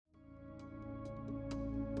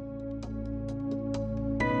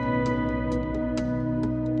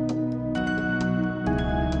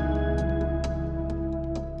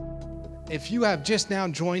If you have just now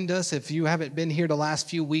joined us, if you haven't been here the last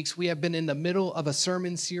few weeks, we have been in the middle of a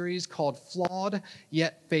sermon series called Flawed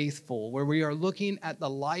Yet Faithful, where we are looking at the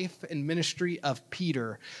life and ministry of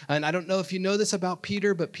Peter. And I don't know if you know this about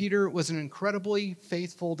Peter, but Peter was an incredibly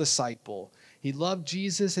faithful disciple. He loved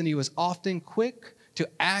Jesus, and he was often quick to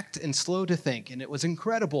act and slow to think, and it was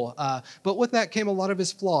incredible. But with that came a lot of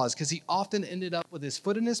his flaws, because he often ended up with his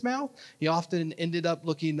foot in his mouth. He often ended up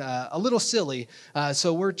looking a little silly.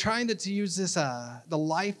 So we're trying to use this, the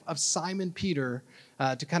life of Simon Peter,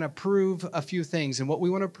 to kind of prove a few things. And what we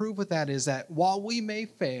want to prove with that is that while we may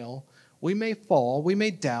fail, we may fall, we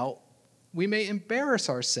may doubt, we may embarrass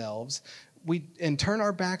ourselves, and turn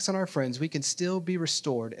our backs on our friends, we can still be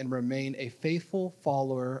restored and remain a faithful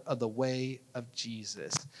follower of the way of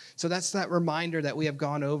Jesus. So that's that reminder that we have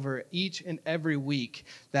gone over each and every week,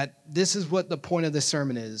 that this is what the point of this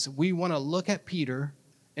sermon is. We want to look at Peter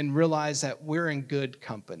and realize that we're in good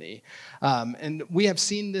company. And we have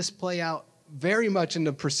seen this play out very much in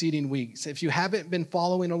the preceding weeks. If you haven't been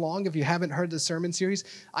following along, if you haven't heard the sermon series,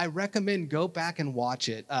 I recommend go back and watch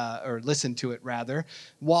it, or listen to it rather.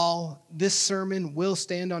 While this sermon will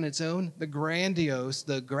stand on its own, the gravity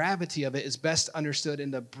of it is best understood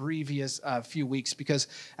in the previous few weeks, because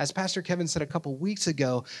as Pastor Kevin said a couple weeks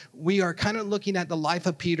ago, we are kind of looking at the life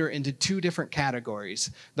of Peter into two different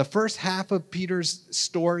categories. The first half of Peter's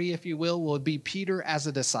story, if you will be Peter as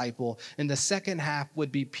a disciple, and the second half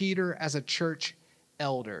would be Peter as a church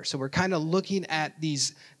elder. So we're kind of looking at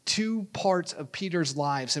these two parts of Peter's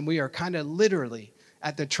lives, and we are kind of literally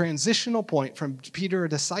at the transitional point from Peter a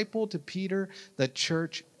disciple to Peter the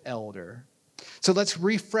church elder. So let's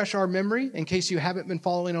refresh our memory. In case you haven't been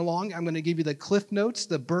following along, I'm going to give you the Cliff Notes,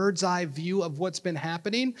 the bird's eye view of what's been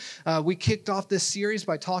happening. We kicked off this series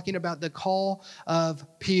by talking about the call of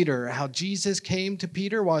Peter, how Jesus came to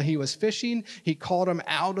Peter while he was fishing. He called him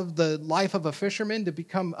out of the life of a fisherman to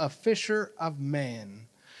become a fisher of man.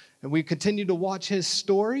 And we continue to watch his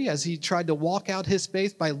story as he tried to walk out his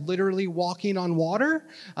faith by literally walking on water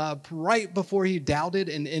right before he doubted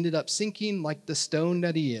and ended up sinking like the stone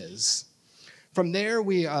that he is. From there,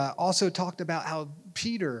 we also talked about how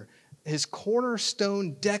Peter, his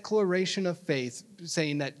cornerstone declaration of faith,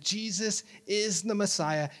 saying that Jesus is the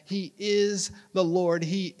Messiah, he is the Lord,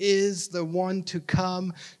 he is the one to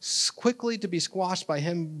come, quickly to be squashed by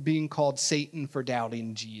him being called Satan for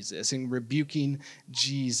doubting Jesus and rebuking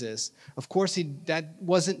Jesus. Of course, that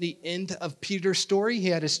wasn't the end of Peter's story. He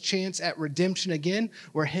had his chance at redemption again,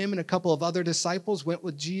 where him and a couple of other disciples went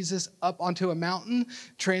with Jesus up onto a mountain.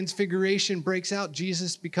 Transfiguration breaks out.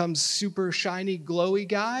 Jesus becomes super shiny, glowy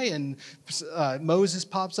guy, and Moses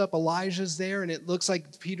pops up, Elijah's there, and it looks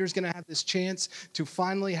like Peter's going to have this chance to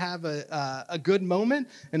finally have a good moment,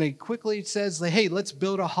 and he quickly says, hey, let's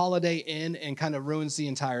build a Holiday Inn, and kind of ruins the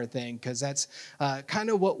entire thing, because that's kind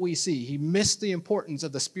of what we see. He missed the importance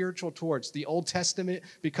of the spiritual torch, the Old Testament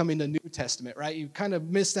becoming the New Testament, right? You kind of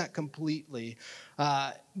missed that completely.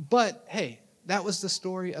 But hey, that was the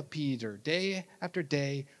story of Peter. Day after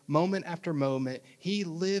day, moment after moment, he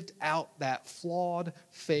lived out that flawed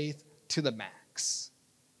faith to the max.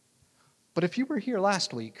 But if you were here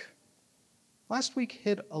last week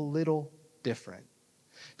hit a little different.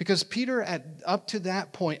 Because Peter, up to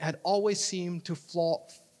that point, had always seemed to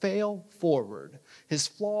fail forward. His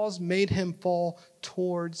flaws made him fall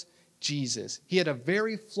towards Jesus. He had a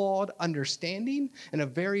very flawed understanding and a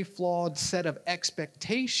very flawed set of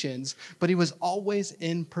expectations, but he was always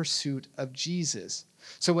in pursuit of Jesus.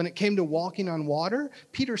 So when it came to walking on water,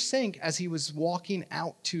 Peter sank as he was walking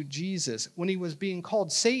out to Jesus. When he was being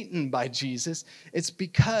called Satan by Jesus, it's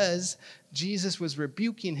because Jesus was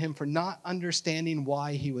rebuking him for not understanding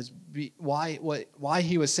why he was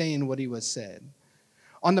saying what he was said.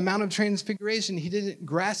 On the Mount of Transfiguration, he didn't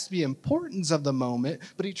grasp the importance of the moment,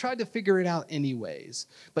 but he tried to figure it out anyways.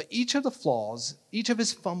 But each of the flaws, each of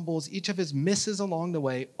his fumbles, each of his misses along the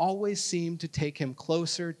way always seemed to take him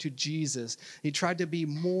closer to Jesus. He tried to be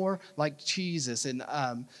more like Jesus. And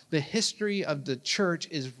the history of the church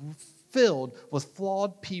is filled with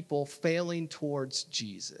flawed people failing towards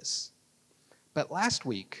Jesus. But last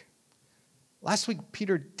week,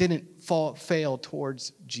 Peter didn't fail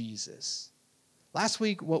towards Jesus. Last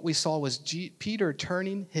week, what we saw was Peter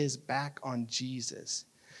turning his back on Jesus.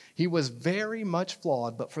 He was very much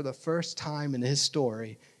flawed, but for the first time in his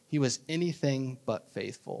story, he was anything but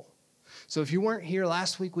faithful. So if you weren't here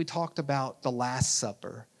last week, we talked about the Last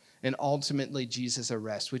Supper. and ultimately Jesus'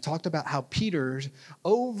 arrest. We talked about how Peter's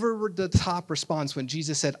over-the-top response when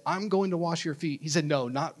Jesus said, I'm going to wash your feet. He said, no,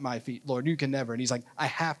 not my feet, Lord, you can never. And he's like, I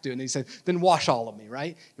have to. And he said, then wash all of me,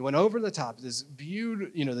 right? He went over the top, this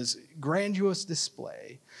beautiful, this grandiose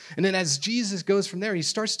display. And then as Jesus goes from there, he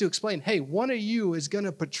starts to explain, hey, one of you is going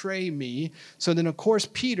to betray me. So then, of course,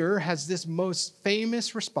 Peter has this most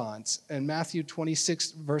famous response in Matthew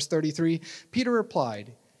 26, verse 33. Peter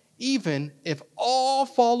replied, even if all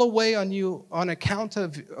fall away on you on account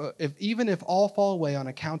of, if all fall away on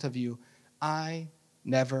account of you, I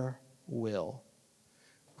never will.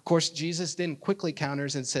 Of course, Jesus then quickly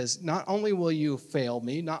counters and says, not only will you fail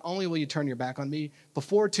me, not only will you turn your back on me,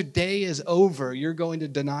 before today is over, you're going to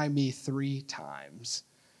deny me 3 times.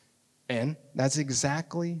 And that's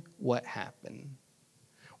exactly what happened.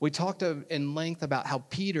 We talked in length about how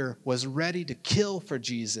Peter was ready to kill for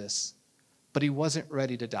Jesus, but he wasn't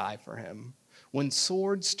ready to die for him. When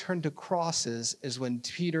swords turned to crosses is when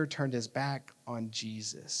Peter turned his back on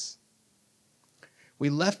Jesus. We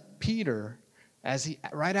left Peter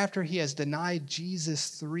right after he has denied Jesus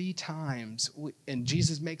 3 times, and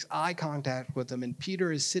Jesus makes eye contact with him, and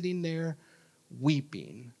Peter is sitting there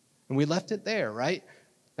weeping. And we left it there, right?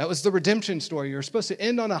 That was the redemption story. You're supposed to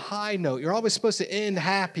end on a high note. You're always supposed to end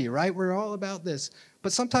happy, right? We're all about this.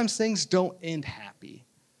 But sometimes things don't end happy.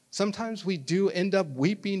 Sometimes we do end up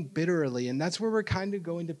weeping bitterly, and that's where we're kind of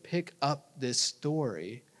going to pick up this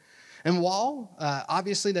story. And while,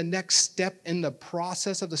 obviously, the next step in the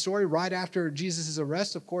process of the story, right after Jesus'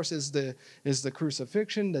 arrest, of course, is the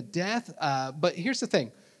crucifixion, the death. But here's the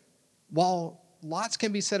thing. While lots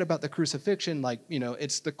can be said about the crucifixion, like,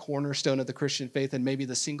 it's the cornerstone of the Christian faith and maybe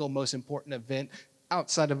the single most important event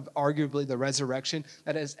outside of arguably the resurrection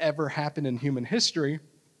that has ever happened in human history,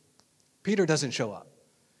 Peter doesn't show up.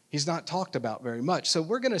 He's not talked about very much. So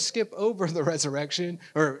we're going to skip over the resurrection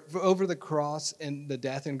or over the cross and the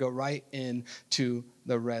death and go right into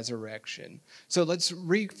the resurrection. So let's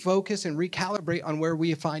refocus and recalibrate on where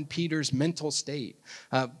we find Peter's mental state.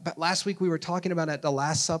 But last week we were talking about at the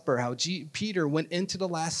Last Supper how Peter went into the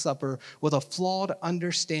Last Supper with a flawed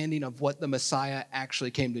understanding of what the Messiah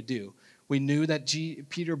actually came to do. We knew that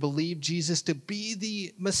Peter believed Jesus to be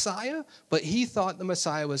the Messiah, but he thought the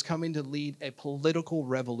Messiah was coming to lead a political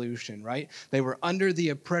revolution, right? They were under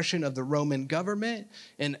the oppression of the Roman government,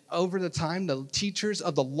 and over the time, the teachers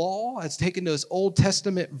of the law has taken those Old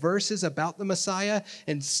Testament verses about the Messiah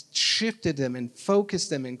and shifted them and focused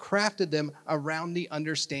them and crafted them around the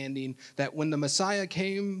understanding that when the Messiah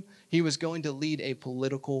came, he was going to lead a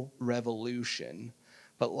political revolution.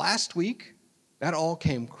 But last week, that all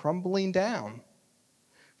came crumbling down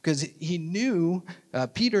because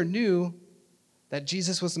Peter knew that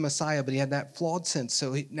Jesus was the Messiah, but he had that flawed sense.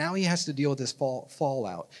 So now he has to deal with this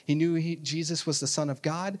fallout. He knew Jesus was the Son of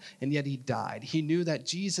God, and yet he died. He knew that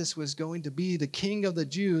Jesus was going to be the King of the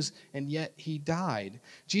Jews, and yet he died.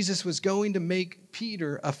 Jesus was going to make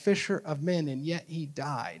Peter a fisher of men, and yet he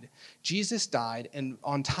died. Jesus died, and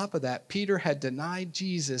on top of that, Peter had denied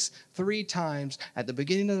Jesus 3 times at the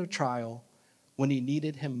beginning of the trial, when he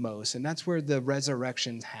needed him most. And that's where the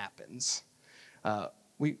resurrection happens.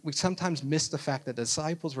 We sometimes miss the fact that the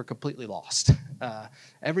disciples were completely lost.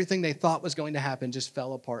 Everything they thought was going to happen just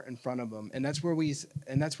fell apart in front of them. And that's where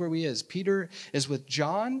he is. Peter is with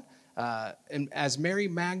John, and as Mary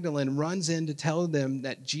Magdalene runs in to tell them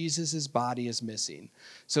that Jesus' body is missing.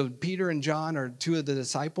 So Peter and John are 2 of the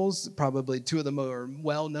disciples, probably 2 of the more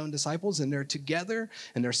well-known disciples, and they're together,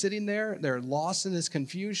 and they're sitting there. They're lost in this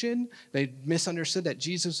confusion. They misunderstood that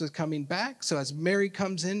Jesus was coming back. So as Mary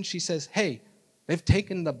comes in, she says, hey, they've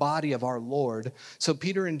taken the body of our Lord. So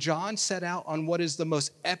Peter and John set out on what is the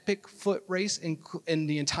most epic foot race in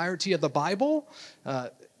the entirety of the Bible.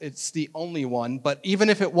 It's the only one, but even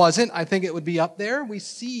if it wasn't, I think it would be up there. We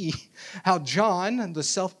see how John, the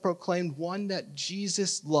self-proclaimed one that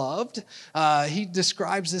Jesus loved, he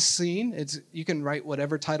describes this scene. You can write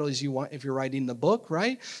whatever titles you want if you're writing the book,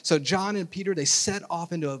 right? So John and Peter, they set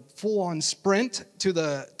off into a full-on sprint to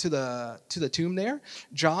the tomb there.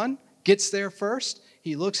 John gets there first.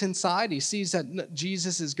 He looks inside. He sees that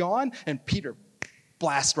Jesus is gone, and Peter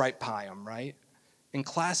blasts right by him, right? In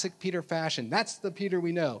classic Peter fashion. That's the Peter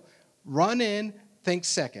we know. Run in, think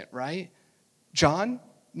second, right? John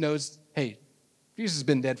knows, hey, Jesus has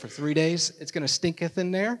been dead for 3 days. It's going to stinketh in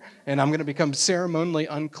there, and I'm going to become ceremonially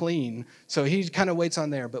unclean. So he kind of waits on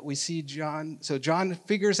there. But we see John. So John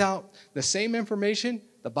figures out the same information.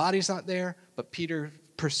 The body's not there, but Peter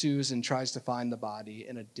pursues and tries to find the body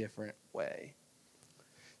in a different way.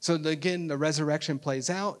 So again, the resurrection plays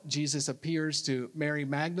out. Jesus appears to Mary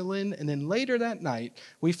Magdalene. And then later that night,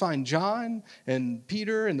 we find John and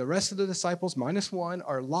Peter and the rest of the disciples, minus one,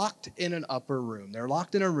 are locked in an upper room. They're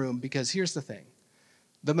locked in a room because here's the thing.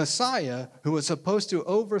 The Messiah, who was supposed to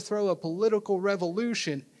overthrow a political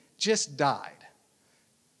revolution, just died.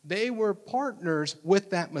 They were partners with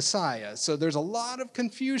that Messiah. So there's a lot of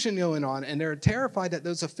confusion going on, and they're terrified that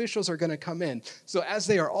those officials are going to come in. So as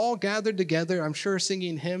they are all gathered together, I'm sure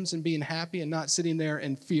singing hymns and being happy and not sitting there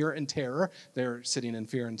in fear and terror. They're sitting in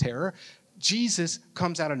fear and terror. Jesus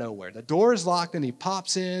comes out of nowhere. The door is locked, and he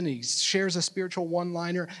pops in. He shares a spiritual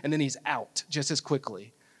one-liner, and then he's out just as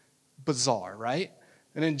quickly. Bizarre, right?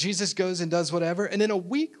 And then Jesus goes and does whatever. And then a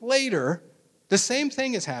week later, the same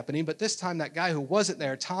thing is happening, but this time that guy who wasn't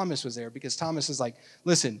there, Thomas, was there because Thomas is like,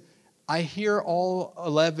 listen, I hear all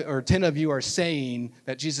 11 or 10 of you are saying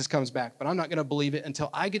that Jesus comes back, but I'm not going to believe it until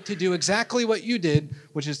I get to do exactly what you did,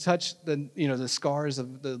 which is touch the scars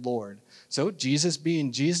of the Lord. So Jesus,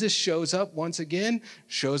 being Jesus, shows up once again,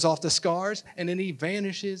 shows off the scars, and then he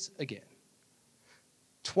vanishes again.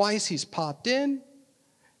 Twice he's popped in.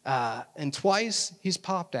 And twice he's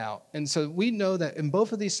popped out. And so we know that in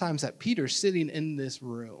both of these times that Peter's sitting in this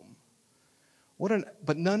room.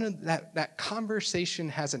 But none of that conversation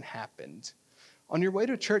hasn't happened. On your way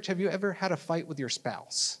to church, have you ever had a fight with your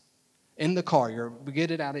spouse? In the car, you get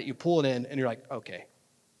it at it, you pull it in, and you're like, okay,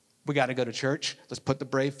 we got to go to church. Let's put the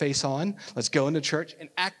brave face on. Let's go into church and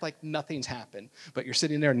act like nothing's happened. But you're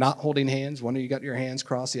sitting there not holding hands. One of you got your hands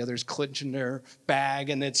crossed. The other's clenching their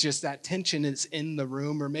bag. And it's just that tension is in the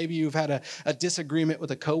room. Or maybe you've had a disagreement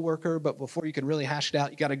with a coworker, but before you can really hash it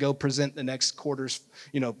out, you got to go present the next quarter's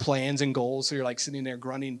plans and goals. So you're like sitting there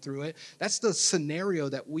grunting through it. That's the scenario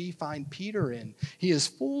that we find Peter in. He is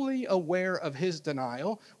fully aware of his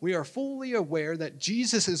denial. We are fully aware that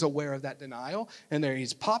Jesus is aware of that denial. And there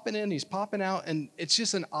he's popping in, he's popping out, and it's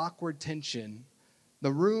just an awkward tension.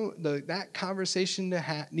 That conversation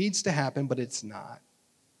needs to happen, but it's not.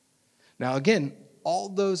 Now again, all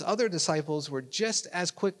those other disciples were just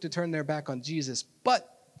as quick to turn their back on Jesus,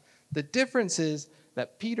 but the difference is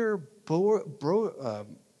that Peter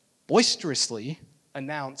boisterously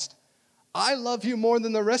announced, I love you more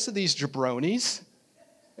than the rest of these jabronis,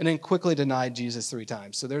 and then quickly denied Jesus 3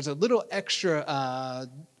 times. So there's a little extra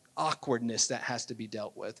awkwardness that has to be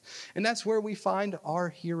dealt with. And that's where we find our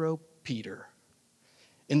hero, Peter.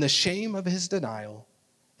 In the shame of his denial,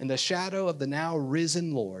 in the shadow of the now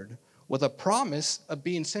risen Lord, with a promise of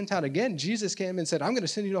being sent out again, Jesus came and said, I'm going to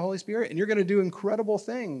send you the Holy Spirit, and you're going to do incredible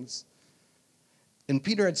things. And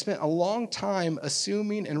Peter had spent a long time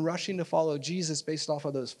assuming and rushing to follow Jesus based off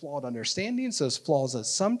of those flawed understandings, those flawed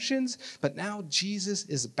assumptions, but now Jesus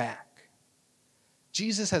is back.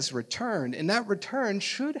 Jesus has returned, and that return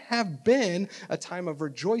should have been a time of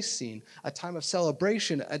rejoicing, a time of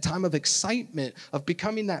celebration, a time of excitement, of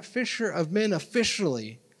becoming that fisher of men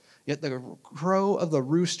officially. Yet the crow of the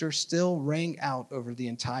rooster still rang out over the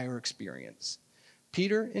entire experience.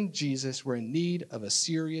 Peter and Jesus were in need of a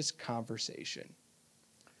serious conversation.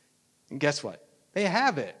 And guess what? They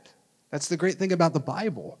have it. That's the great thing about the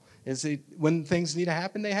Bible, is when things need to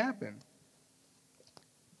happen, they happen.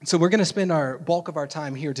 So we're going to spend our bulk of our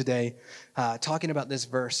time here today talking about this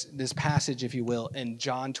verse, this passage, if you will, in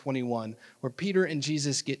John 21, where Peter and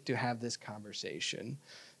Jesus get to have this conversation.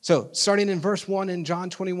 So starting in verse 1 in John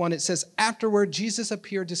 21, it says, afterward, Jesus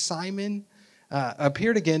appeared again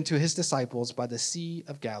to his disciples by the Sea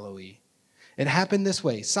of Galilee. It happened this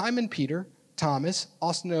way. Simon Peter, Thomas,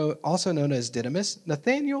 also known as Didymus,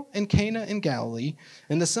 Nathanael, and Cana in Galilee,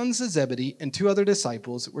 and the sons of Zebedee and 2 other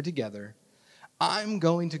disciples were together. I'm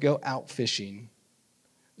going to go out fishing,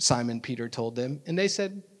 Simon Peter told them, and they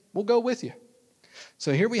said, we'll go with you.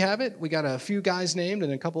 So here we have it. We got a few guys named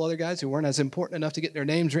and a couple other guys who weren't as important enough to get their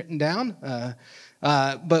names written down.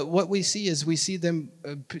 But what we see them,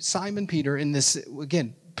 Simon Peter, in this,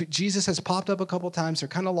 again, Jesus has popped up a couple times. They're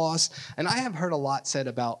kind of lost. And I have heard a lot said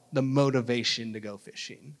about the motivation to go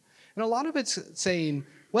fishing. And a lot of it's saying,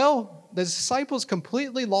 well, the disciples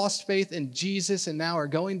completely lost faith in Jesus and now are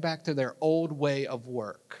going back to their old way of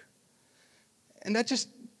work. And that just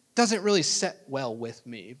doesn't really set well with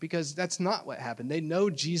me, because that's not what happened. They know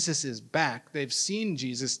Jesus is back. They've seen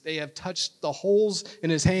Jesus. They have touched the holes in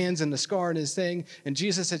his hands and the scar in his thing. And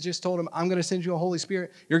Jesus has just told them, I'm going to send you a Holy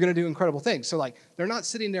Spirit. You're going to do incredible things. So they're not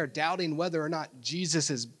sitting there doubting whether or not Jesus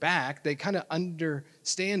is back. They kind of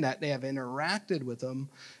understand that. They have interacted with him.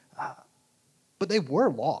 But they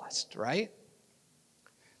were lost, right?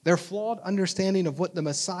 Their flawed understanding of what the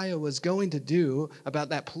Messiah was going to do about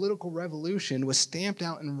that political revolution was stamped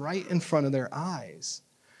out and right in front of their eyes.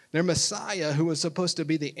 Their Messiah, who was supposed to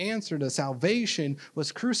be the answer to salvation,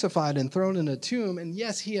 was crucified and thrown in a tomb. And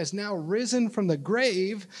yes, he has now risen from the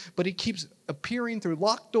grave, but he keeps appearing through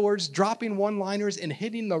locked doors, dropping one-liners and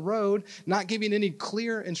hitting the road, not giving any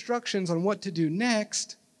clear instructions on what to do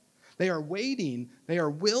next. They are waiting, they are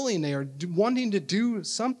willing, they are wanting to do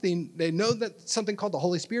something. They know that something called the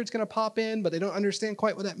Holy Spirit's going to pop in, but they don't understand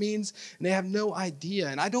quite what that means, and they have no idea.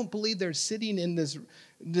 And I don't believe they're sitting in this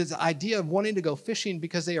idea of wanting to go fishing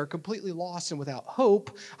because they are completely lost and without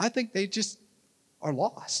hope. I think they just are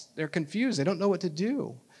lost. They're confused. They don't know what to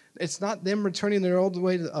do. It's not them returning their old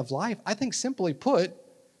way of life. I think simply put,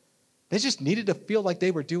 they just needed to feel like they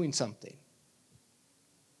were doing something.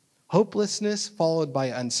 Hopelessness followed by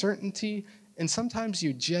uncertainty, and sometimes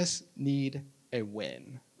you just need a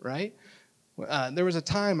win, right? There was a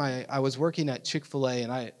time I was working at Chick-fil-A,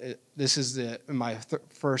 and this is my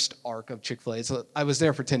first arc of Chick-fil-A. So I was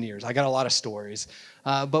there for 10 years. I got a lot of stories.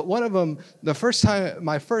 But one of them,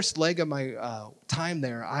 my first leg of my time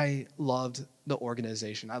there, I loved the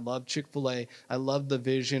organization. I loved Chick-fil-A. I loved the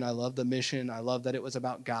vision. I loved the mission. I loved that it was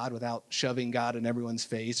about God without shoving God in everyone's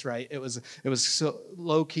face, right? It was so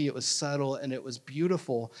low-key, it was subtle, and it was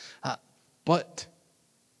beautiful. But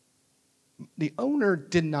the owner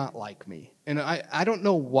did not like me. And I don't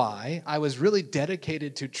know why. I was really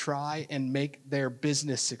dedicated to try and make their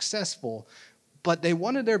business successful, but they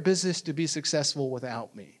wanted their business to be successful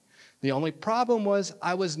without me. The only problem was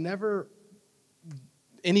I was never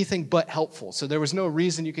anything but helpful. So there was no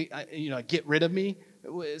reason you could get rid of me.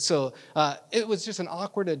 So it was just an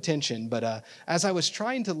awkward tension. But as I was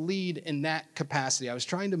trying to lead in that capacity, I was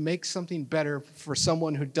trying to make something better for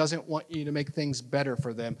someone who doesn't want you to make things better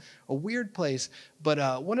for them. A weird place.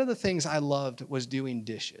 But one of the things I loved was doing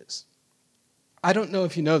dishes. I don't know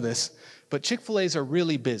if you know this, but Chick-fil-A's are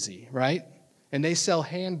really busy, right? And they sell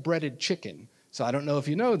hand-breaded chicken. So I don't know if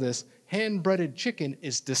you know this. Hand-breaded chicken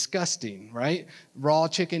is disgusting, right? Raw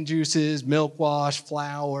chicken juices, milk wash,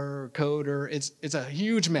 flour, coder. It's a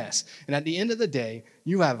huge mess. And at the end of the day,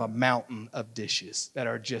 you have a mountain of dishes that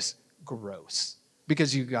are just gross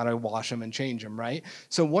because you got to wash them and change them, right?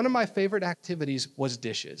 So one of my favorite activities was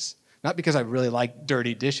dishes. Not because I really like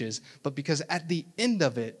dirty dishes, but because at the end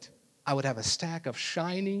of it, I would have a stack of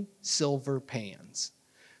shiny silver pans.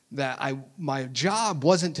 My job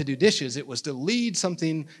wasn't to do dishes. It was to lead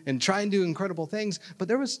something and try and do incredible things. But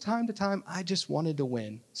there was time to time I just wanted to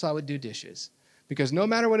win. So I would do dishes. Because no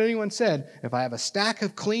matter what anyone said, if I have a stack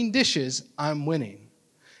of clean dishes, I'm winning.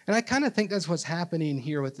 And I kind of think that's what's happening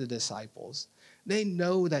here with the disciples. They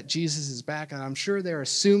know that Jesus is back, and I'm sure they're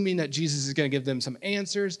assuming that Jesus is going to give them some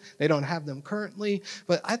answers. They don't have them currently,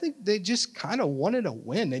 but I think they just kind of wanted to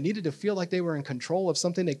win. They needed to feel like they were in control of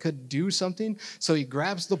something. They could do something. So he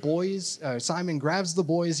grabs the boys, Simon grabs the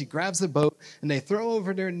boys, he grabs the boat, and they throw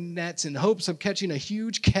over their nets in hopes of catching a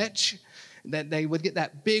huge catch, that they would get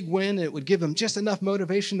that big win, and it would give them just enough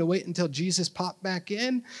motivation to wait until Jesus popped back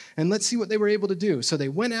in, and let's see what they were able to do. So they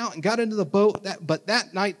went out and got into the boat, but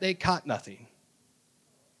that night they caught nothing.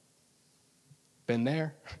 Been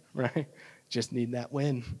there, right? Just need that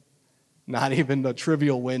win. Not even the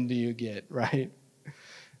trivial win do you get, right?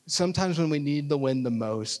 Sometimes when we need the win the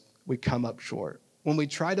most, we come up short. When we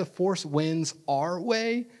try to force wins our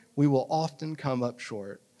way, we will often come up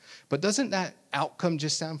short. But doesn't that outcome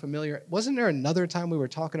just sound familiar? Wasn't there another time we were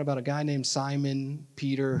talking about a guy named Simon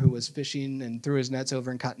Peter who was fishing and threw his nets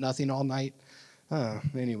over and caught nothing all night?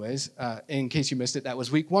 Anyways, in case you missed it, that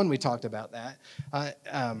was week 1 we talked about that.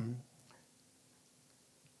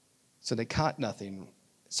 So they caught nothing.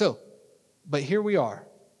 But here we are.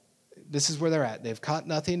 This is where they're at. They've caught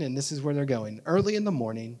nothing, and this is where they're going. Early in the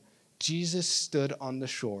morning, Jesus stood on the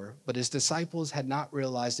shore, but his disciples had not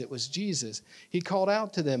realized it was Jesus. He called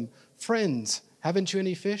out to them, "Friends, haven't you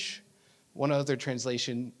any fish?" One other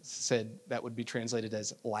translation said that would be translated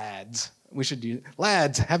as lads. We should do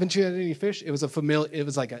lads. Haven't you had any fish? It was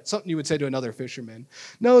something you would say to another fisherman.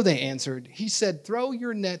 No, they answered. He said, "Throw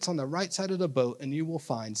your nets on the right side of the boat, and you will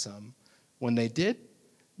find some." When they did,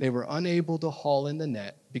 they were unable to haul in the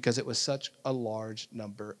net because it was such a large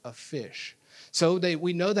number of fish. So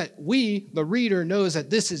we know that the reader, knows that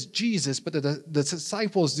this is Jesus, but the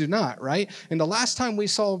disciples do not, right? And the last time we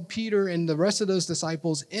saw Peter and the rest of those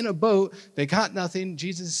disciples in a boat, they caught nothing.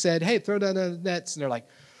 Jesus said, "Hey, throw down the nets." And they're like,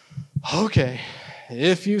 "Okay,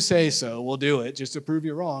 if you say so, we'll do it, just to prove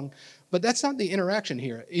you wrong." But that's not the interaction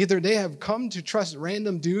here. Either they have come to trust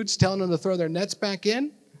random dudes telling them to throw their nets back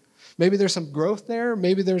in. Maybe there's some growth there.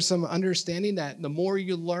 Maybe there's some understanding that the more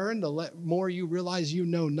you learn, the more you realize you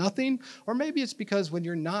know nothing. Or maybe it's because when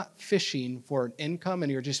you're not fishing for an income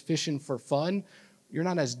and you're just fishing for fun, you're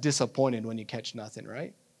not as disappointed when you catch nothing,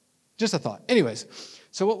 right? Just a thought. Anyways,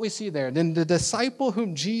 so what we see there, then the disciple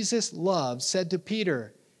whom Jesus loved said to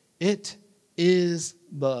Peter, "It is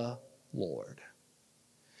the Lord."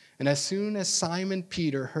 And as soon as Simon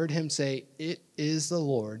Peter heard him say, "It is the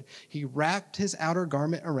Lord," he wrapped his outer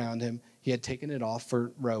garment around him. He had taken it off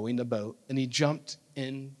for rowing the boat, and he jumped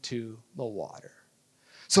into the water.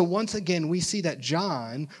 So once again, we see that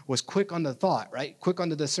John was quick on the thought, right? Quick on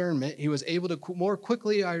the discernment. He was able to more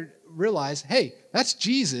quickly realize, hey, that's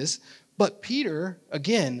Jesus. But Peter,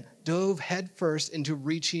 again, dove headfirst into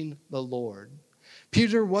reaching the Lord.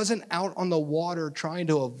 Peter wasn't out on the water trying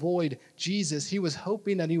to avoid Jesus. He was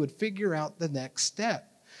hoping that he would figure out the next step.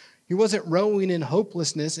 He wasn't rowing in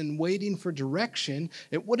hopelessness and waiting for direction.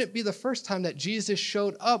 It wouldn't be the first time that Jesus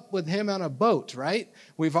showed up with him on a boat, right?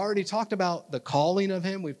 We've already talked about the calling of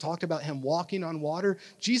him. We've talked about him walking on water.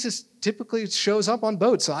 Jesus typically shows up on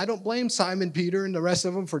boats, so I don't blame Simon Peter and the rest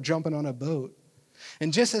of them for jumping on a boat.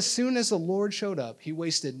 And just as soon as the Lord showed up, he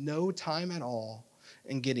wasted no time at all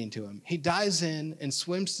in getting to him. He dives in and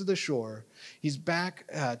swims to the shore. He's back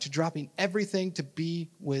to dropping everything to be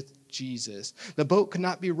with Jesus. The boat could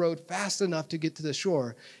not be rowed fast enough to get to the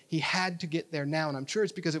shore. He had to get there now, and I'm sure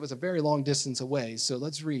it's because it was a very long distance away. So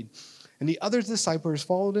let's read. And the other disciples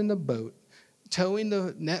followed in the boat, towing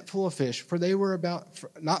the net full of fish, for they were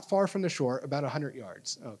not far from the shore, about 100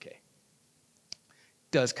 yards. Okay.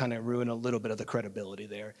 Does kind of ruin a little bit of the credibility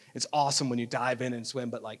there. It's awesome when you dive in and swim,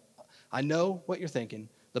 but I know what you're thinking.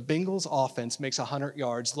 The Bengals offense makes 100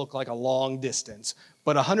 yards look like a long distance,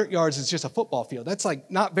 but 100 yards is just a football field. That's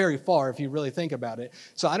not very far if you really think about it.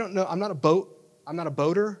 So I don't know. I'm not a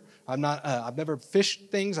boater. I've never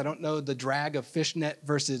fished things. I don't know the drag of fish net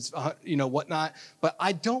versus whatnot. But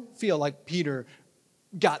I don't feel like Peter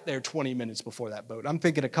got there 20 minutes before that boat. I'm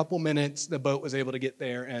thinking a couple minutes the boat was able to get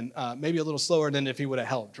there, and maybe a little slower than if he would have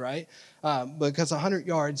helped, right? Because 100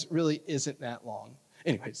 yards really isn't that long.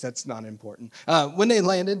 Anyways, that's not important. When they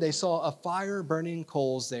landed, they saw a fire burning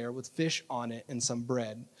coals there with fish on it and some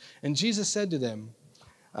bread. And Jesus said to them,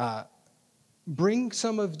 "Bring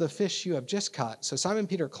some of the fish you have just caught." So Simon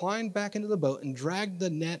Peter climbed back into the boat and dragged the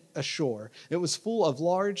net ashore. It was full of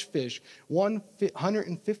large fish,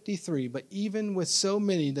 153, but even with so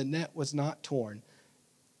many, the net was not torn.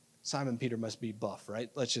 Simon Peter must be buff,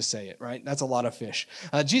 right? Let's just say it, right? That's a lot of fish.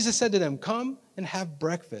 Jesus said to them, "Come and have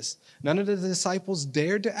breakfast." None of the disciples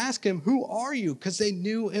dared to ask him, "Who are you?" because they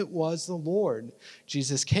knew it was the Lord.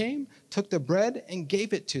 Jesus came, took the bread, and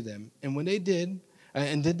gave it to them. And when they did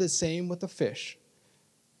the same with the fish.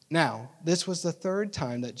 Now, this was the third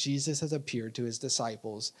time that Jesus has appeared to his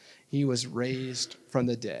disciples. He was raised from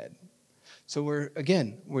the dead. So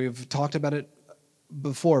we've talked about it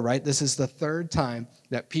before, right? This is the third time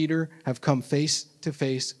that Peter have come face to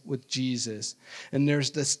face with Jesus. And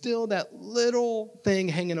there's still that little thing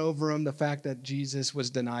hanging over him, the fact that Jesus was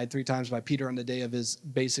denied 3 times by Peter on the day of his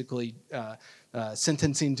basically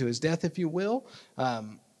sentencing to his death, if you will.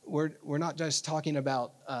 We're not just talking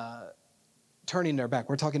about turning their back.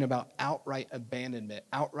 We're talking about outright abandonment,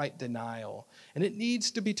 outright denial. And it needs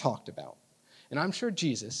to be talked about. And I'm sure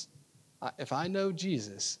Jesus, if I know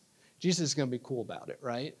Jesus is going to be cool about it,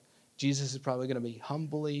 right? Jesus is probably going to be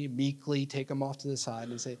humbly, meekly take him off to the side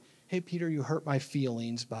and say, "Hey, Peter, you hurt my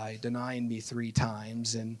feelings by denying me 3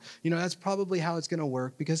 times. And, that's probably how it's going to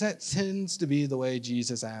work because that tends to be the way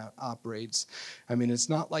Jesus operates. I mean, it's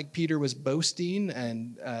not like Peter was boasting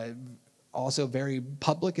and also very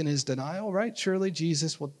public in his denial, right? Surely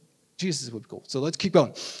Jesus would be cool. So let's keep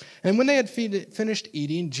going. And when they had finished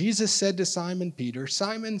eating, Jesus said to Simon Peter,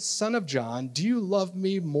 "Simon, son of John, do you love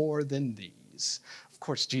me more than these?" Of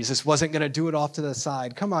course, Jesus wasn't going to do it off to the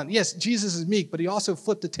side. Come on. Yes, Jesus is meek, but he also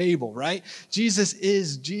flipped the table, right? Jesus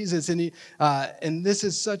is Jesus, and this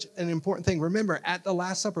is such an important thing. Remember, at the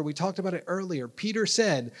Last Supper, we talked about it earlier. Peter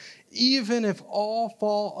said, "Even if all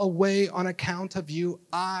fall away on account of you,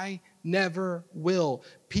 I never will."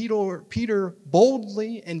 Peter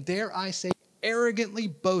boldly, and dare I say, arrogantly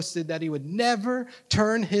boasted that he would never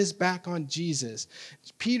turn his back on Jesus.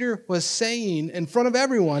 Peter was saying in front of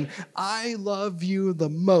everyone, "I love you the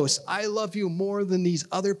most. I love you more than these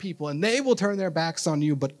other people, and they will turn their backs on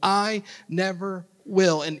you, but I never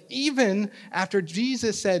will." And even after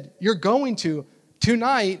Jesus said, "You're going to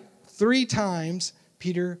tonight," 3 times,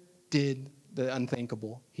 Peter did the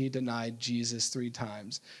unthinkable. He denied Jesus 3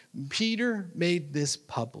 times. Peter made this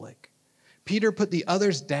public. Peter put the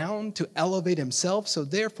others down to elevate himself, so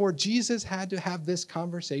therefore Jesus had to have this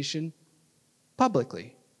conversation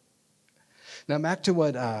publicly. Now back to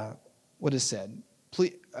what is said.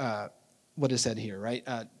 What is said here, right?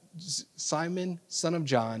 Simon, son of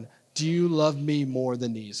John, do you love me more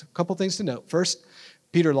than these? A couple things to note. First,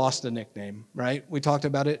 Peter lost a nickname, right? We talked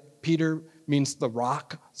about it. Peter means the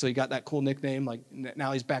rock, so he got that cool nickname. Like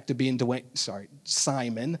now he's back to being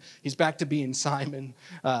Simon. He's back to being Simon,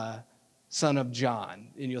 son of John.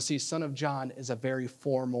 And you'll see son of John is a very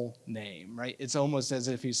formal name, right? It's almost as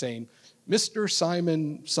if he's saying, Mr.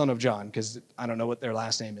 Simon, son of John, because I don't know what their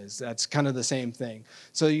last name is. That's kind of the same thing.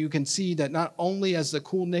 So you can see that not only has the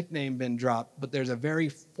cool nickname been dropped, but there's a very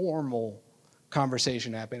formal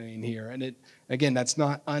conversation happening here. And it, again, that's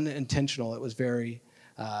not unintentional. It was very,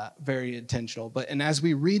 very intentional. And as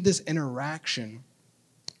we read this interaction,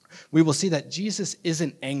 we will see that Jesus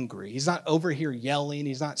isn't angry. He's not over here yelling.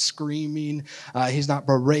 He's not screaming. He's not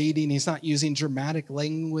berating. He's not using dramatic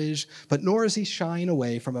language, but nor is he shying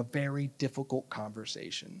away from a very difficult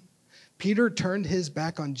conversation. Peter turned his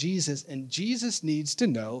back on Jesus, and Jesus needs to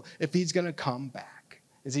know if he's going to come back.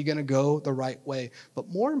 Is he going to go the right way? But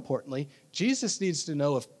more importantly, Jesus needs to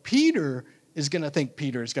know if Peter is going to think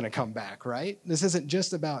Peter is going to come back, right? This isn't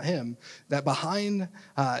just about him. That behind,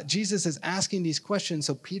 Jesus is asking these questions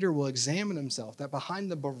so Peter will examine himself. That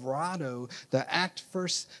behind the bravado, the act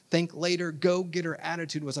first, think later, go-getter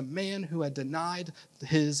attitude was a man who had denied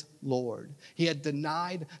his Lord. He had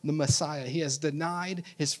denied the Messiah. He has denied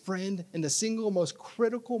his friend in the single most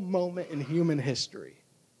critical moment in human history.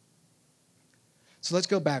 So let's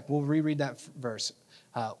go back. We'll reread that verse.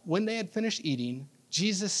 When they had finished eating,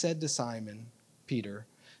 Jesus said to Simon, Peter,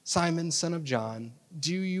 Simon, son of John,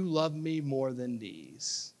 do you love me more than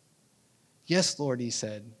these? Yes, Lord, he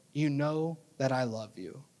said, you know that I love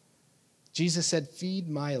you. Jesus said, feed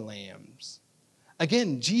my lambs.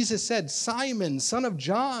 Again, Jesus said, Simon, son of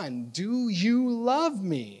John, do you love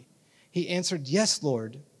me? He answered, yes,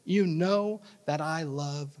 Lord, you know that I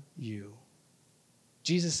love you.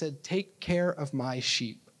 Jesus said, take care of my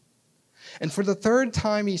sheep. And for the third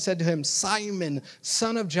time, he said to him, Simon,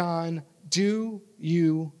 son of John, do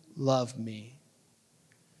you love me?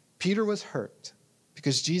 Peter was hurt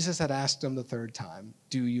because Jesus had asked him the third time,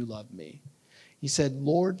 do you love me? He said,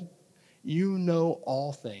 Lord, you know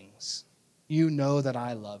all things. You know that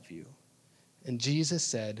I love you. And Jesus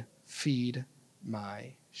said, feed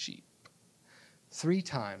my sheep. 3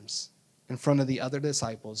 times in front of the other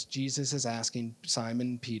disciples, Jesus is asking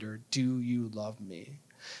Simon Peter, do you love me?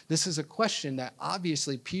 This is a question that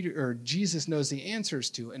obviously Jesus knows the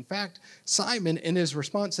answers to. In fact, Simon in his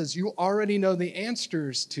response says, you already know the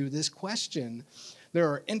answers to this question. There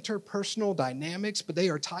are interpersonal dynamics, but they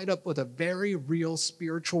are tied up with a very real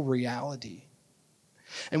spiritual reality.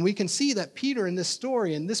 And we can see that Peter in this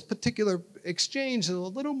story, in this particular exchange, is a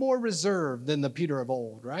little more reserved than the Peter of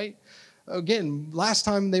old, right? Again, last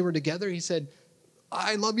time they were together, he said,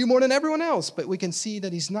 I love you more than everyone else. But we can see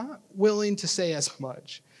that he's not willing to say as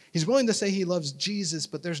much. He's willing to say he loves Jesus,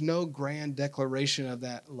 but there's no grand declaration of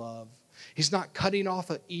that love. He's not cutting off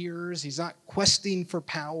ears. He's not questing for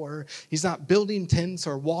power. He's not building tents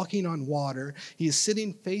or walking on water. He is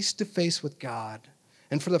sitting face to face with God.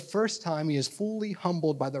 And for the first time, he is fully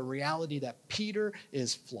humbled by the reality that Peter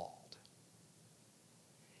is flawed.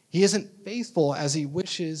 He isn't faithful as he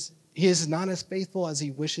wishes. He is not as faithful as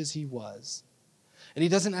he wishes he was. And he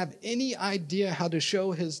doesn't have any idea how to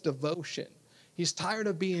show his devotion. He's tired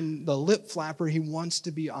of being the lip flapper. He wants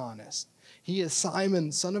to be honest. He is Simon,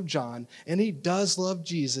 son of John, and he does love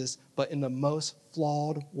Jesus, but in the most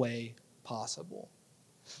flawed way possible.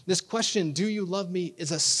 This question, do you love me, is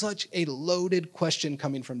such a loaded question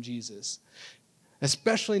coming from Jesus,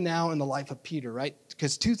 especially now in the life of Peter, right?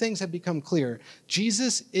 Because 2 things have become clear.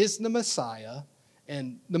 Jesus is the Messiah,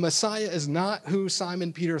 and the Messiah is not who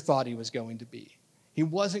Simon Peter thought he was going to be. He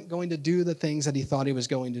wasn't going to do the things that he thought he was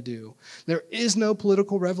going to do. There is no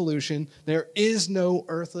political revolution. There is no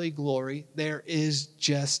earthly glory. There is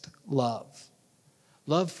just love.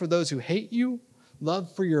 Love for those who hate you, love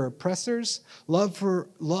for your oppressors,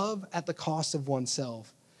 love at the cost of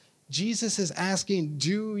oneself. Jesus is asking,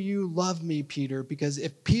 do you love me, Peter? Because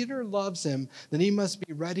if Peter loves him, then he must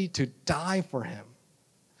be ready to die for him.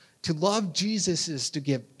 To love Jesus is to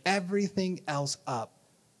give everything else up.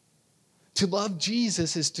 To love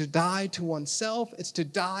Jesus is to die to oneself. It's to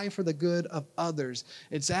die for the good of others.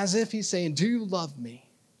 It's as if he's saying, do you love me?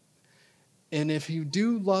 And if you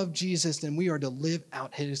do love Jesus, then we are to live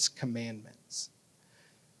out his commandments.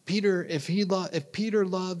 Peter, if Peter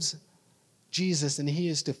loves Jesus, then he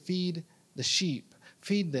is to feed the sheep,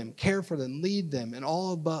 feed them, care for them, lead them, and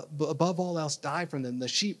above all else, die for them. The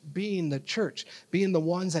sheep being the church, being the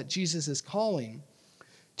ones that Jesus is calling.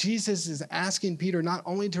 Jesus is asking Peter not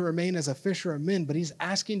only to remain as a fisher of men, but he's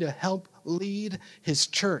asking to help lead his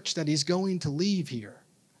church that he's going to leave here.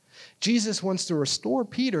 Jesus wants to restore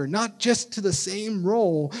Peter, not just to the same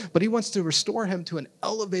role, but he wants to restore him to an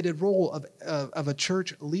elevated role of a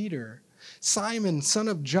church leader. Simon, son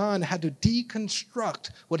of John, had to deconstruct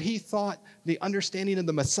what he thought the understanding of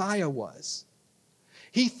the Messiah was.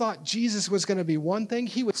 He thought Jesus was going to be one thing.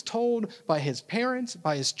 He was told by his parents,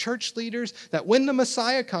 by his church leaders, that when the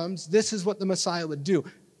Messiah comes, this is what the Messiah would do.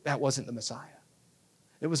 That wasn't the Messiah.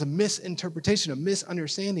 It was a misinterpretation, a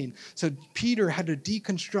misunderstanding. So Peter had to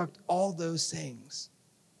deconstruct all those things.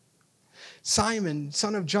 Simon,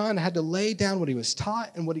 son of John, had to lay down what he was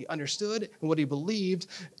taught and what he understood and what he believed,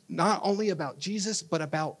 not only about Jesus, but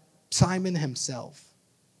about Simon himself.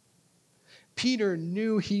 Peter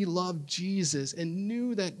knew he loved Jesus and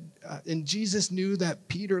Jesus knew that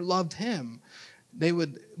Peter loved him.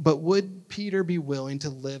 But would Peter be willing to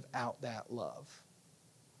live out that love?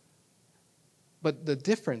 But the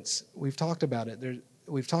difference, we've talked about it.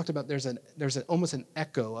 There's almost an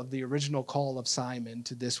echo of the original call of Simon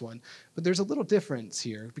to this one. But there's a little difference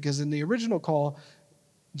here, because in the original call,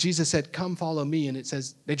 Jesus said, "Come follow me," and it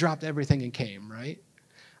says they dropped everything and came, right?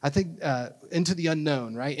 I think into the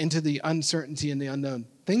unknown, right? Into the uncertainty and the unknown.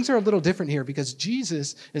 Things are a little different here because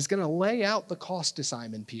Jesus is going to lay out the cost to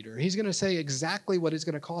Simon Peter. He's going to say exactly what it's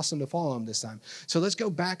going to cost him to follow him this time. So let's go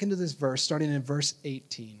back into this verse, starting in verse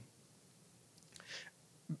 18.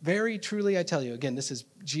 Very truly, I tell you, again, this is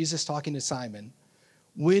Jesus talking to Simon.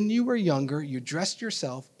 When you were younger, you dressed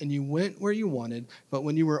yourself and you went where you wanted. But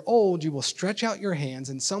when you were old, you will stretch out your hands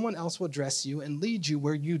and someone else will dress you and lead you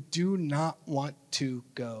where you do not want to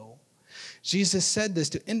go. Jesus said this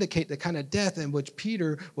to indicate the kind of death in which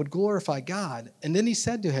Peter would glorify God. And then he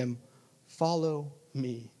said to him, "Follow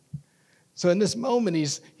me." So in this moment,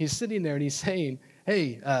 he's sitting there and he's saying,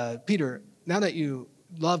 "Hey, Peter, now that you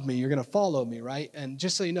love me, you're going to follow me, right? And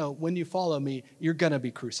just so you know, when you follow me, you're going to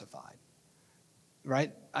be crucified,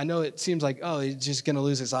 right?" I know it seems like, oh, he's just going to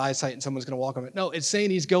lose his eyesight and someone's going to walk on it. No, it's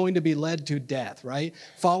saying he's going to be led to death, right?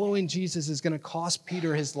 Following Jesus is going to cost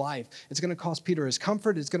Peter his life. It's going to cost Peter his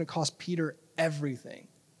comfort. It's going to cost Peter everything.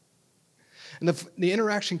 And the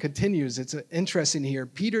interaction continues. It's interesting here.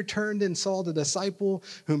 Peter turned and saw the disciple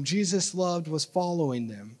whom Jesus loved was following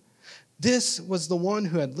them. This was the one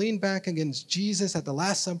who had leaned back against Jesus at the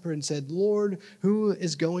Last Supper and said, "Lord, who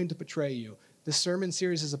is going to betray you?" This sermon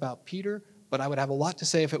series is about Peter, but I would have a lot to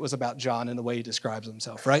say if it was about John and the way he describes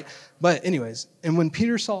himself, right? But anyways, and when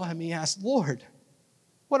Peter saw him, he asked, "Lord,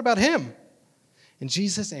 what about him?" And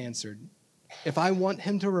Jesus answered, "If I want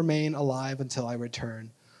him to remain alive until I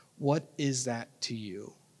return, what is that to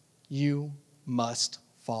you? You must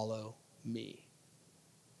follow me."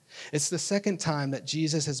 It's the second time that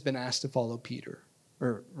Jesus has been asked to follow Peter,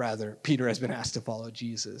 or rather, Peter has been asked to follow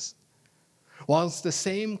Jesus. While it's the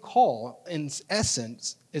same call, in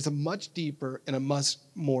essence, is a much deeper and a much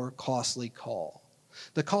more costly call.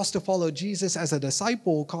 The cost to follow Jesus as a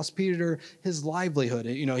disciple cost Peter his livelihood.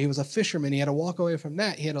 You know, he was a fisherman. He had to walk away from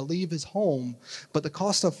that. He had to leave his home. But the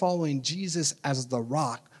cost of following Jesus as the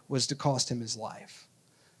rock was to cost him his life.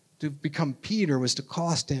 To become Peter was to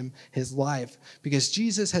cost him his life, because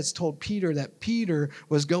Jesus has told Peter that Peter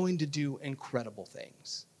was going to do incredible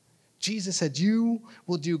things. Jesus said, "You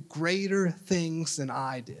will do greater things than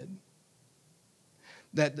I did."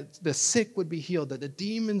 That the sick would be healed, that the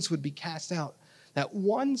demons would be cast out. That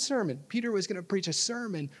one sermon, Peter was going to preach a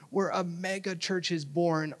sermon where a mega church is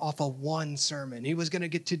born off of one sermon. He was going to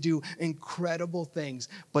get to do incredible things,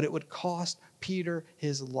 but it would cost Peter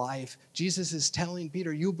his life. Jesus is telling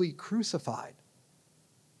Peter, "You'll be crucified,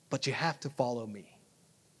 but you have to follow me."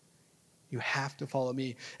 You have to follow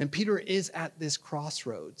me. And Peter is at this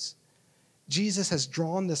crossroads. Jesus has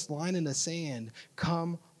drawn this line in the sand.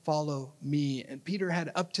 Come, follow me. And Peter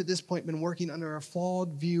had up to this point been working under a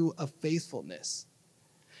flawed view of faithfulness.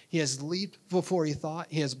 He has leaped before he thought.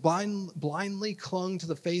 He has blindly clung to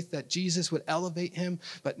the faith that Jesus would elevate him.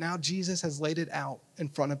 But now Jesus has laid it out in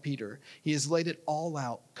front of Peter. He has laid it all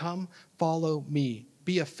out. Come, follow me.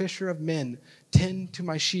 Be a fisher of men. Tend to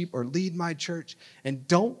my sheep or lead my church. And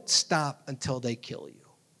don't stop until they kill you.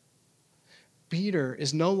 Peter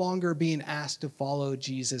is no longer being asked to follow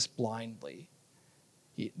Jesus blindly.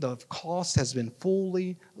 The cost has been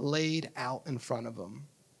fully laid out in front of him.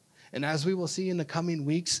 And as we will see in the coming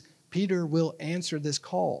weeks, Peter will answer this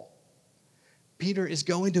call. Peter is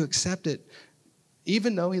going to accept it,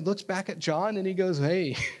 even though he looks back at John and he goes,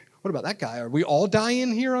 "Hey, what about that guy? Are we all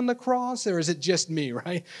dying here on the cross, or is it just me,"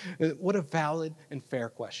 right? What a valid and fair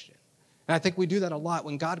question. And I think we do that a lot.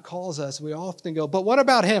 When God calls us, we often go, "But what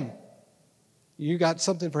about him? You got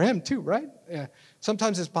something for him too, right?" Yeah.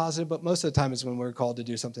 Sometimes it's positive, but most of the time it's when we're called to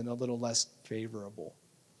do something a little less favorable.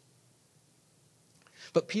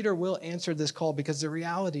 But Peter will answer this call because the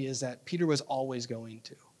reality is that Peter was always going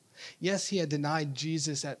to. Yes, he had denied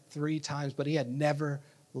Jesus at 3 times, but he had never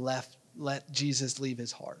let Jesus leave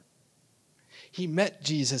his heart. He met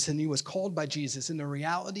Jesus and he was called by Jesus. And the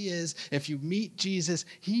reality is, if you meet Jesus,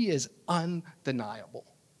 he is undeniable.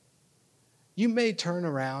 You may turn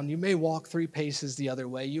around, you may walk 3 paces the other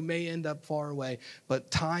way, you may end up far away,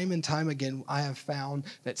 but time and time again, I have found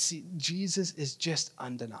that Jesus is just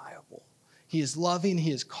undeniable. He is loving,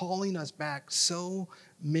 he is calling us back so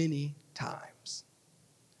many times.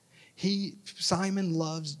 Simon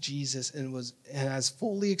loves Jesus and has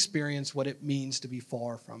fully experienced what it means to be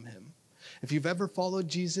far from him. If you've ever followed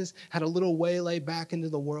Jesus, had a little waylay back into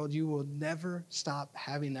the world, you will never stop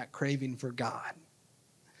having that craving for God.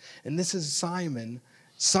 And this is Simon,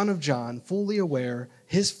 son of John, fully aware of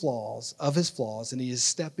his flaws, and he is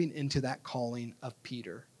stepping into that calling of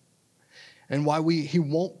Peter. And while he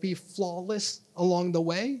won't be flawless along the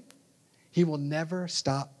way, he will never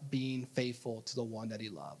stop being faithful to the one that he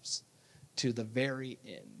loves, to the very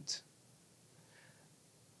end.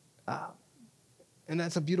 And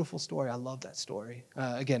that's a beautiful story. I love that story.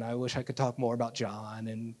 Again, I wish I could talk more about John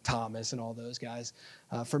and Thomas and all those guys.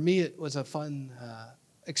 For me, it was a fun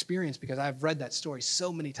experience because I've read that story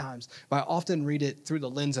so many times, but I often read it through the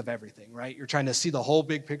lens of everything, right? You're trying to see the whole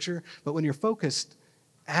big picture, but when you're focused,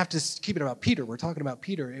 I have to keep it about Peter. We're talking about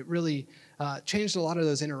Peter. It really changed a lot of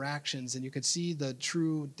those interactions, and you could see the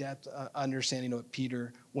true depth understanding of what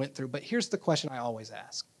Peter went through. But here's the question I always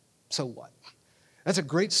ask. So what? That's a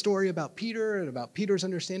great story about Peter and about Peter's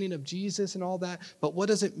understanding of Jesus and all that, but what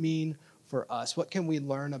does it mean for us? What can we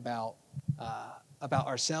learn about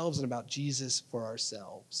ourselves and about Jesus for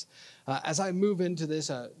ourselves? As I move into this,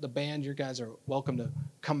 the band, you guys are welcome to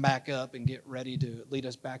come back up and get ready to lead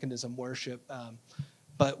us back into some worship.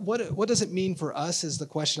 But what does it mean for us is the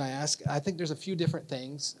question I ask. I think there's a few different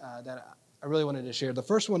things that I really wanted to share. The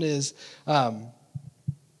first one is that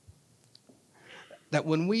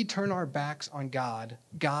when we turn our backs on God,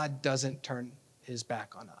 God doesn't turn his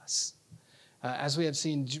back on us. As we have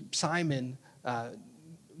seen, Simon,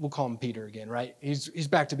 we'll call him Peter again, right? He's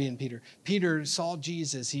back to being Peter. Peter saw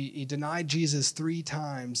Jesus. He denied Jesus 3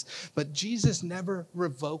 times, but Jesus never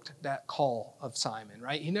revoked that call of Simon,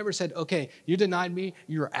 right? He never said, okay, you denied me,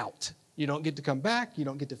 you're out. You don't get to come back. You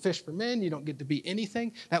don't get to fish for men. You don't get to be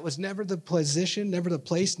anything. That was never the position, never the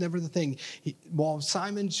place, never the thing. While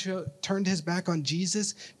Simon turned his back on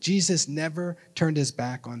Jesus, Jesus never turned his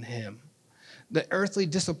back on him. The earthly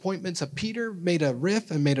disappointments of Peter made a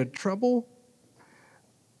rift and made a trouble,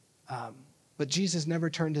 but Jesus never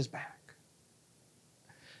turned his back.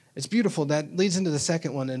 It's beautiful. That leads into the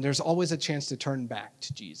second one, and there's always a chance to turn back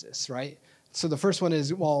to Jesus, right? So the first one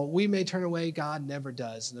is, while we may turn away, God never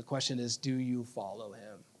does. The question is, do you follow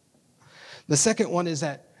him? The second one is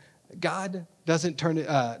that God doesn't turn it,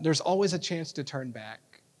 there's always a chance to turn back.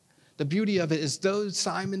 The beauty of it is, though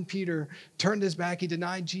Simon Peter turned his back, he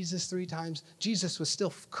denied Jesus 3 times, Jesus was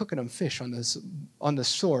still cooking him fish on the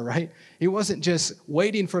shore, right? He wasn't just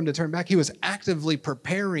waiting for him to turn back. He was actively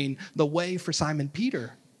preparing the way for Simon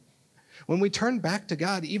Peter. When we turn back to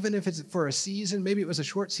God, even if it's for a season, maybe it was a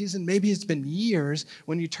short season, maybe it's been years,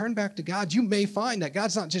 when you turn back to God, you may find that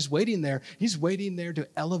God's not just waiting there. He's waiting there to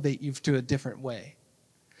elevate you to a different way.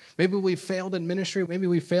 Maybe we failed in ministry. Maybe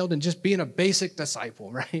we failed in just being a basic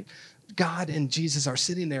disciple, right? God and Jesus are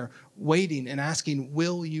sitting there waiting and asking,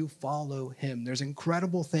 will you follow him? There's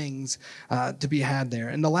incredible things to be had there.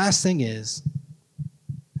 And the last thing is,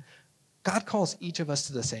 God calls each of us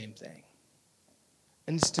to the same thing.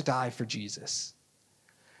 And it's to die for Jesus.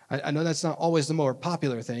 I know that's not always the more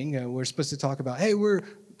popular thing. We're supposed to talk about, hey,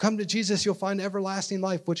 come to Jesus, you'll find everlasting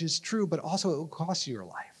life, which is true, but also it will cost you your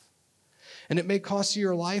life. And it may cost you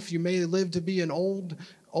your life. You may live to be an old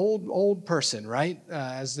person, right?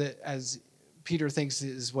 As Peter thinks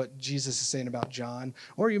is what Jesus is saying about John.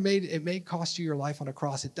 Or it may cost you your life on a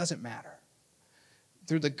cross. It doesn't matter.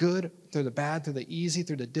 Through the good, through the bad, through the easy,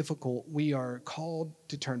 through the difficult, we are called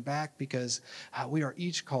to turn back because we are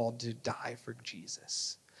each called to die for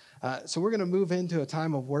Jesus. So we're going to move into a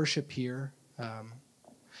time of worship here.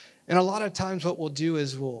 And a lot of times what we'll do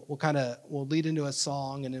is we'll lead into a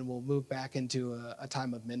song and then we'll move back into a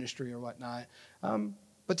time of ministry or whatnot.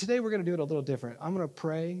 But today we're going to do it a little different. I'm going to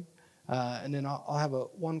pray, and then I'll have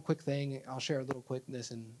one quick thing. I'll share a little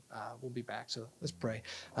quickness, and we'll be back. So let's pray.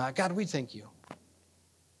 God, we thank you.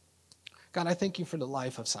 God, I thank you for the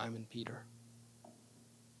life of Simon Peter.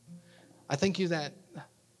 I thank you that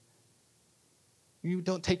you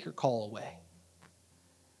don't take your call away,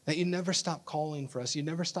 that you never stop calling for us. You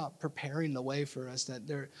never stop preparing the way for us,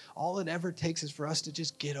 that all it ever takes is for us to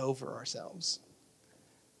just get over ourselves.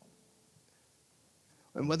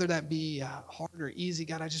 And whether that be hard or easy,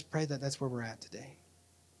 God, I just pray that that's where we're at today.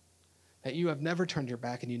 That you have never turned your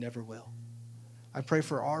back and you never will. I pray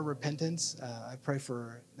for our repentance. I pray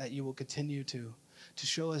for that you will continue to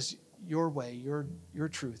show us your way, your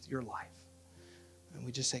truth, your life. And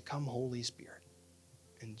we just say, come, Holy Spirit.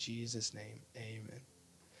 In Jesus' name, amen.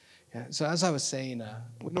 Yeah, so as I was saying,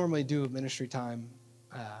 we normally do a ministry time.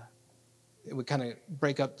 It would kind of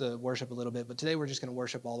break up the worship a little bit, but today we're just going to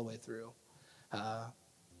worship all the way through.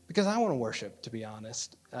 Because I want to worship, to be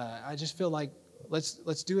honest. I just feel like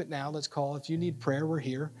let's do it now. Let's call. If you need prayer, we're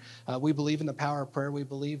here. We believe in the power of prayer. We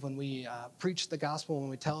believe when we preach the gospel, when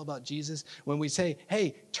we tell about Jesus, when we say,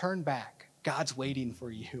 hey, turn back, God's waiting for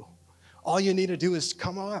you. All you need to do is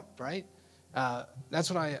come up, right?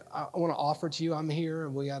 That's what I want to offer to you. I'm here,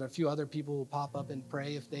 and we got a few other people who will pop up and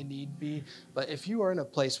pray if they need be. But if you are in a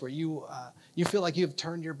place where you feel like you've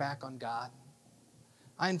turned your back on God,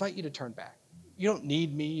 I invite you to turn back. You don't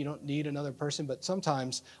need me. You don't need another person. But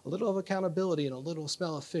sometimes a little of accountability and a little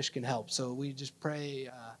smell of fish can help. So we just pray.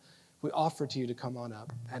 We offer to you to come on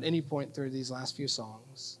up at any point through these last few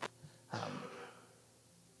songs.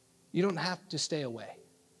 You don't have to stay away.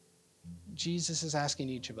 Jesus is asking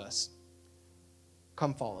each of us,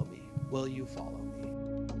 come follow me. Will you follow me?